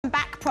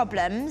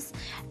problems,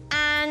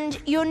 and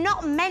you're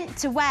not meant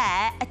to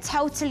wear a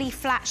totally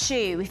flat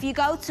shoe. If you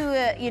go to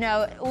a, you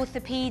know,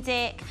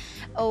 orthopedic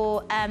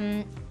or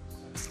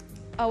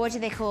what are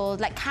they called?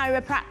 Like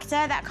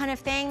chiropractor, that kind of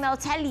thing. They'll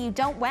tell you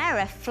don't wear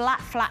a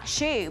flat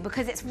shoe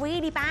because it's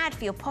really bad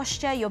for your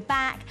posture, your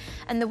back,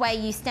 and the way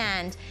you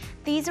stand.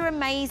 These are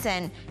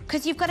amazing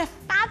because you've got a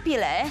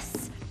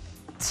fabulous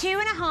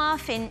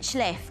 2.5-inch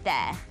lift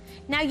there.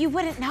 Now you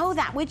wouldn't know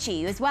that, would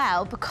you, as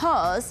well,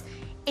 because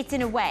it's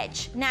in a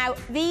wedge. Now,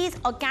 these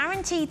are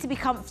guaranteed to be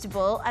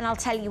comfortable, and I'll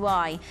tell you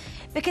why.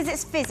 Because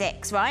it's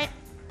physics, right?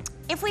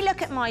 If we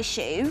look at my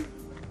shoe,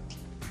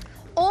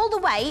 all the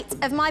weight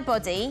of my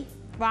body,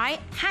 right,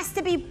 has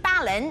to be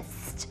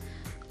balanced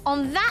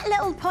on that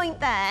little point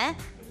there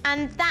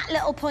and that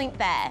little point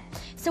there.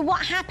 So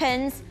what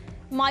happens,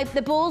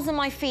 the balls of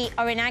my feet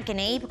are in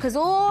agony because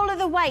all of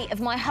the weight of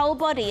my whole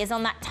body is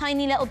on that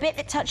tiny little bit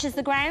that touches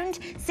the ground.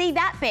 See,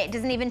 that bit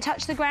doesn't even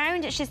touch the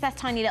ground, it's just that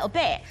tiny little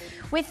bit.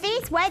 With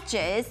these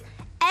wedges,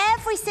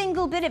 every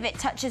single bit of it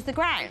touches the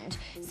ground.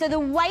 So the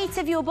weight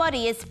of your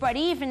body is spread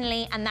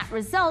evenly and that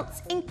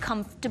results in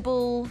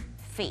comfortable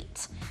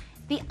feet.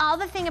 The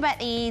other thing about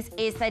these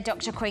is they're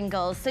Dr.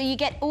 Kringles. So you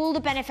get all the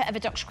benefit of a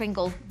Dr.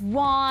 Kringle.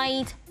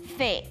 Wide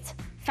fit,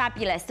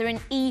 fabulous. They're an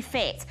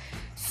E-fit.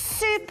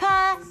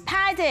 Super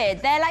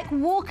padded. They're like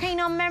walking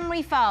on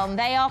memory foam.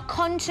 They are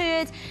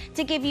contoured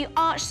to give you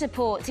arch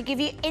support, to give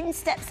you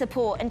instep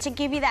support, and to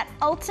give you that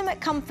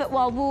ultimate comfort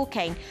while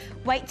walking.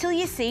 Wait till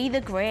you see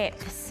the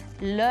grips.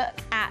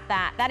 Look at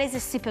that. That is a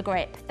super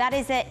grip. That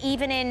is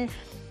even in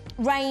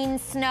rain,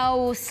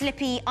 snow,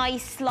 slippy,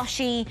 ice,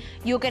 slushy,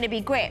 you're going to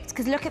be gripped.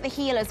 Because look at the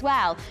heel as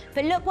well.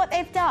 But look what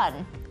they've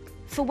done.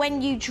 For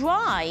when you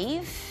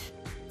drive,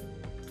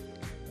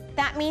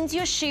 that means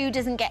your shoe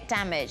doesn't get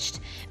damaged.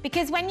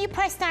 Because when you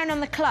press down on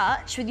the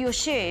clutch with your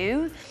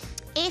shoe,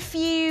 if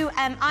you,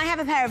 I have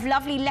a pair of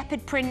lovely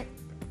leopard print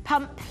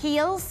pump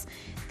heels.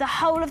 The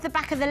whole of the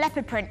back of the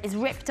leopard print is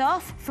ripped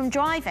off from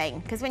driving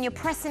because when you're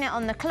pressing it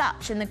on the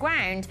clutch and the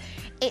ground,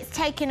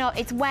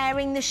 it's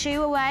wearing the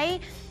shoe away.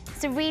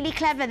 So really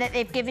clever that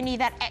they've given you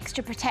that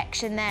extra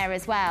protection there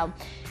as well.